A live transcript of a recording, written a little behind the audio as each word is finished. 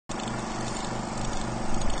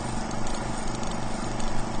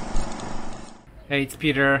Hey, it's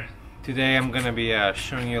Peter. Today I'm gonna be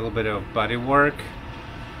showing you a little bit of body work.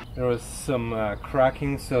 There was some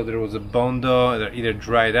cracking, so there was a Bondo that either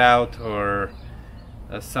dried out or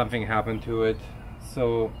something happened to it.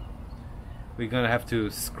 So we're gonna have to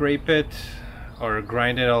scrape it or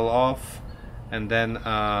grind it all off and then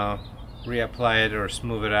reapply it or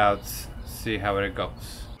smooth it out, see how it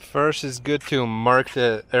goes. First, it's good to mark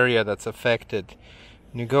the area that's affected.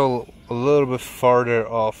 You go a little bit farther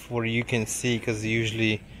off where you can see, because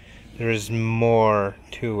usually there is more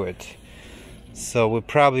to it. So we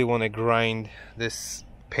probably want to grind this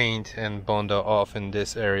paint and Bondo off in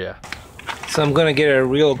this area. So I'm gonna get a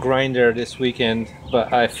real grinder this weekend,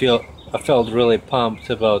 but I felt really pumped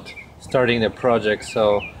about starting the project,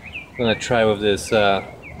 so I'm gonna try with this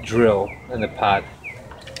drill in the pot.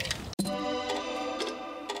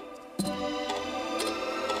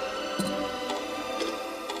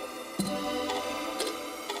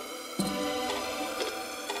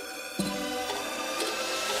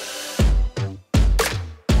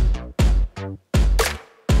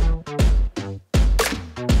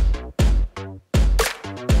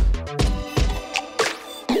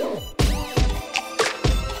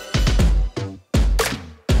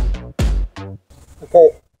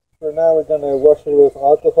 Okay, for now we're gonna wash it with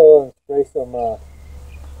alcohol and spray some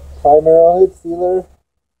primer on it, sealer,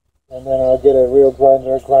 and then I'll get a real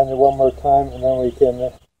grinder, grind it one more time, and then we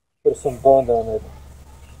can put some Bondo on it.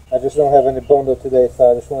 I just don't have any Bondo today,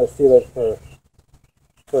 so I just want to seal it for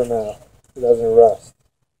now, so it doesn't rust.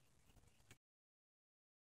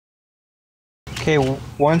 Okay,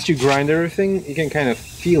 once you grind everything, you can kind of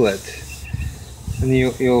feel it, and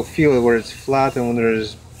you'll feel it where it's flat and when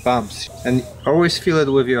there's bumps, and always feel it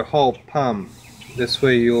with your whole palm. This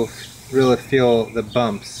way you'll really feel the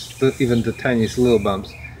bumps, even the tiniest little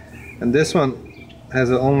bumps. And this one has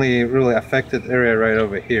the only really affected area right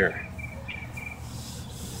over here,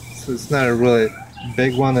 so it's not a really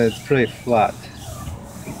big one, it's pretty flat.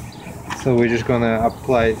 So we're just gonna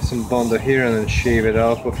apply some Bondo here and then shave it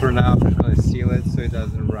off, but for now I'm just gonna seal it so it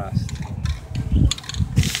doesn't rust.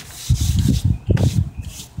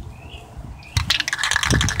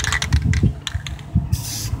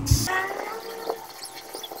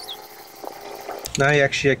 Now I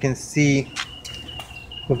can see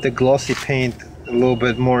with the glossy paint a little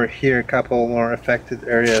bit more here, a couple more affected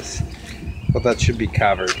areas, but that should be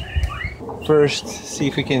covered. First, see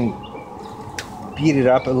if we can beat it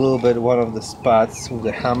up a little bit, one of the spots with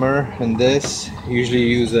the hammer, and this. Usually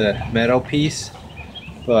use a metal piece,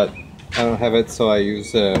 but I don't have it, so I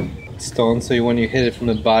use a stone, so when you hit it from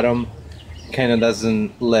the bottom, it kind of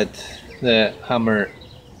doesn't let the hammer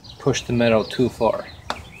push the metal too far.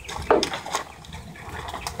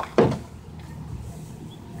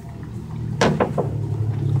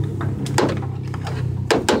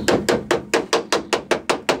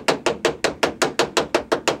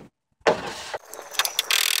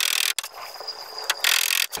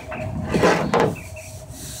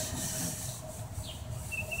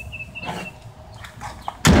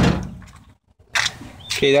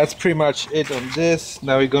 Okay, that's pretty much it on this.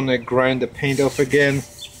 Now we're gonna grind the paint off again,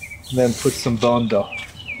 and then put some Bondo.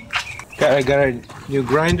 Okay, I got a new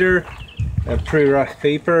grinder, a pretty rough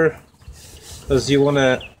paper, because you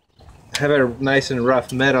wanna have a nice and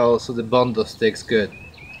rough metal so the Bondo sticks good.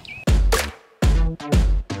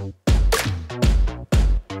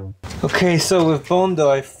 Okay, so with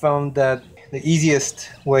Bondo I found that the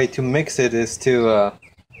easiest way to mix it is to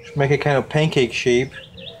make a kind of pancake shape,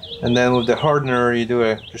 and then with the hardener you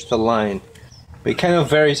do just a line. But it kind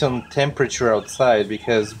of varies on temperature outside,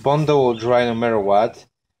 because Bondo will dry no matter what.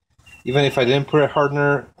 Even if I didn't put a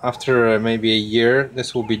hardener, after maybe a year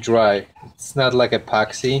this will be dry. It's not like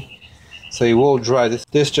epoxy, so it will dry.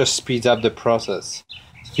 This just speeds up the process.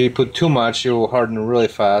 If you put too much, it will harden really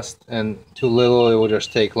fast, and too little, it will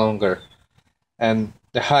just take longer. And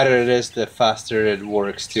the hotter it is, the faster it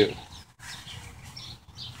works too.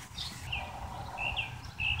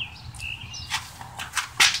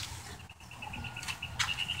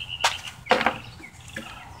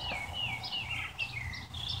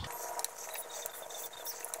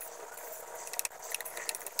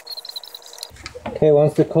 Okay,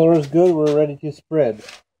 once the color is good, we're ready to spread.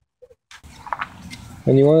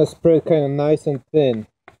 And you want to spread kind of nice and thin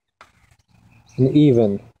and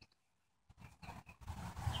even.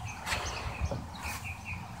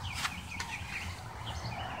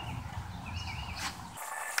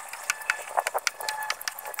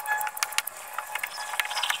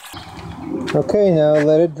 Okay, now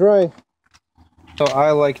let it dry. So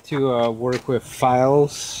I like to work with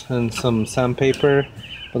files and some sandpaper.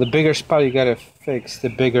 But the bigger spot you gotta fix, the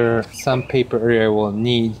bigger sandpaper area will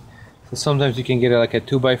need. So sometimes you can get like a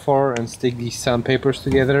 2x4 and stick these sandpapers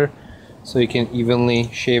together so you can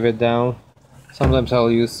evenly shave it down. Sometimes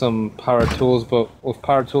I'll use some power tools, but with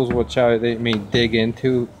power tools, watch out, they may dig in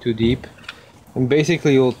too deep. And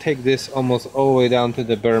basically you'll take this almost all the way down to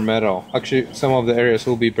the bare metal. Actually, some of the areas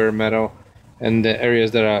will be bare metal, and the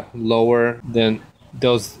areas that are lower than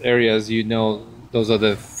those areas, you know, those are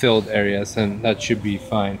the filled areas, and that should be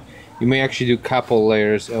fine. You may actually do couple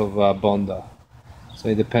layers of Bondo. So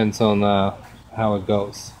it depends on how it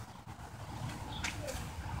goes.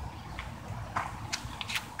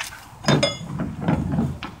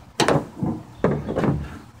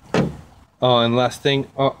 Oh, and last thing,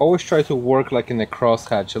 always try to work like in a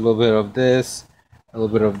crosshatch. A little bit of this, a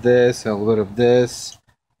little bit of this, a little bit of this,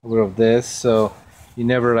 a little of this. So you're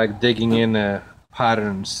never like digging in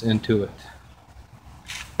patterns into it.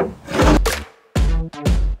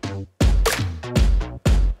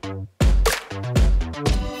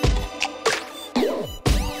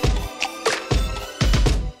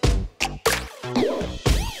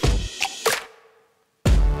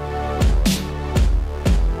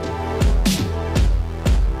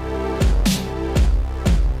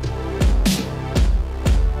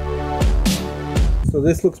 So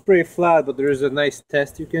this looks pretty flat, but there is a nice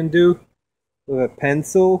test you can do with a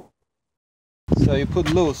pencil. So you put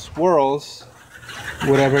little swirls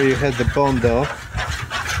wherever you hit the Bondo.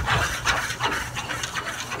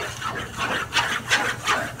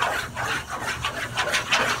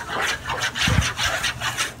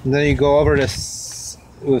 And then you go over this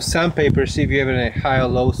with sandpaper, see if you have any high or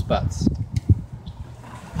low spots.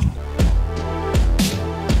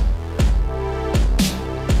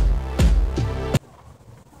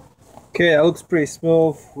 Okay, that looks pretty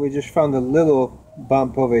smooth. We just found a little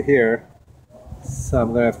bump over here, so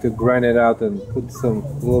I'm gonna have to grind it out and put a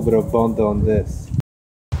little bit of Bondo on this.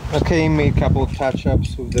 Okay, made a couple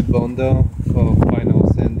touch-ups with the Bondo for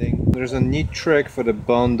final sanding. There's a neat trick for the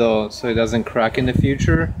Bondo so it doesn't crack in the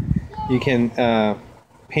future. You can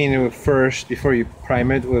paint it first before you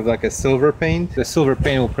prime it with like a silver paint. The silver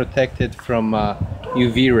paint will protect it from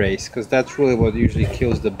UV rays, because that's really what usually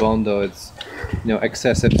kills the Bondo. It's, you know,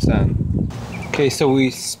 excessive sun. Okay, so we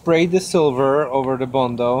sprayed the silver over the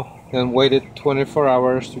Bondo and waited 24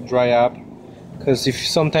 hours to dry up, because if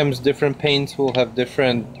sometimes different paints will have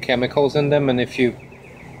different chemicals in them, and if you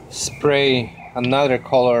spray another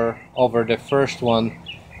color over the first one,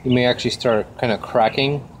 you may actually start kind of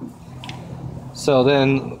cracking. So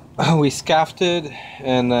then we scuffed it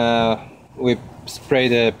and we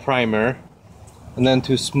sprayed a primer, and then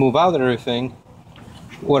to smooth out everything,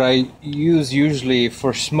 what I use usually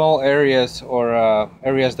for small areas or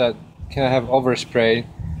areas that can have overspray,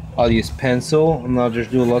 I'll use pencil and I'll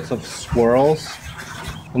just do lots of swirls,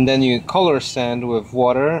 and then you color sand with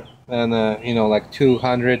water and you know, like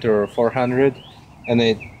 200 or 400, and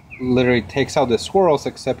it literally takes out the swirls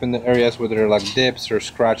except in the areas where there are like dips or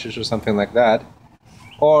scratches or something like that.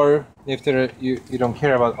 Or if you don't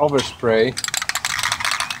care about overspray,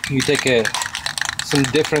 you take some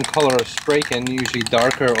different color of spray can, usually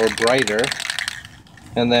darker or brighter,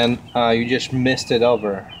 and then you just mist it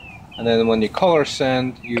over, and then when you color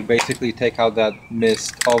sand, you basically take out that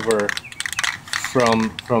mist over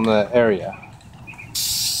from the area.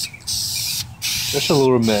 Just a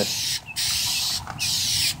little mist.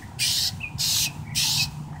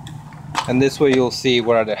 And this way you'll see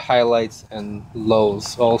what are the highlights and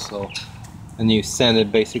lows also, and you sand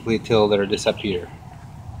it basically till they disappear.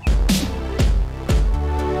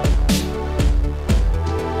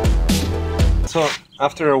 So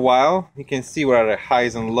after a while you can see what are the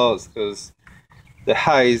highs and lows, because the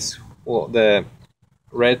highs, well, the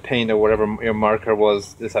red paint or whatever your marker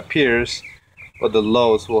was disappears, but the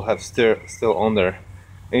lows will have still on there,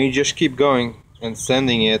 and you just keep going and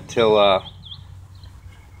sanding it till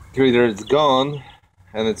either it's gone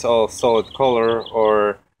and it's all solid color,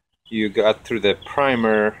 or you got through the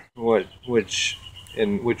primer,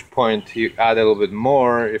 in which point you add a little bit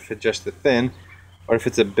more if it's just a thin, or if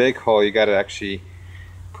it's a big hole you gotta actually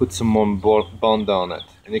put some more Bondo on it,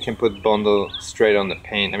 and you can put Bondo straight on the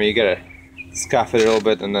paint. I mean, you gotta scuff it a little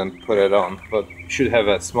bit and then put it on, but you should have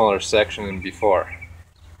a smaller section than before,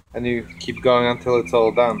 and you keep going until it's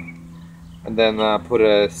all done, and then put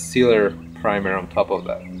a sealer primer on top of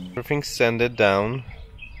that. Everything's sanded down.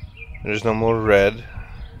 There's no more red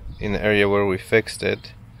in the area where we fixed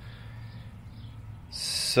it,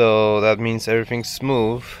 so that means everything's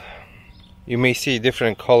smooth. You may see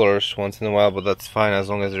different colors once in a while, but that's fine as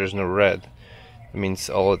long as there's no red. It means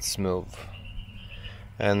all it's smooth.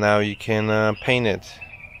 And now you can paint it.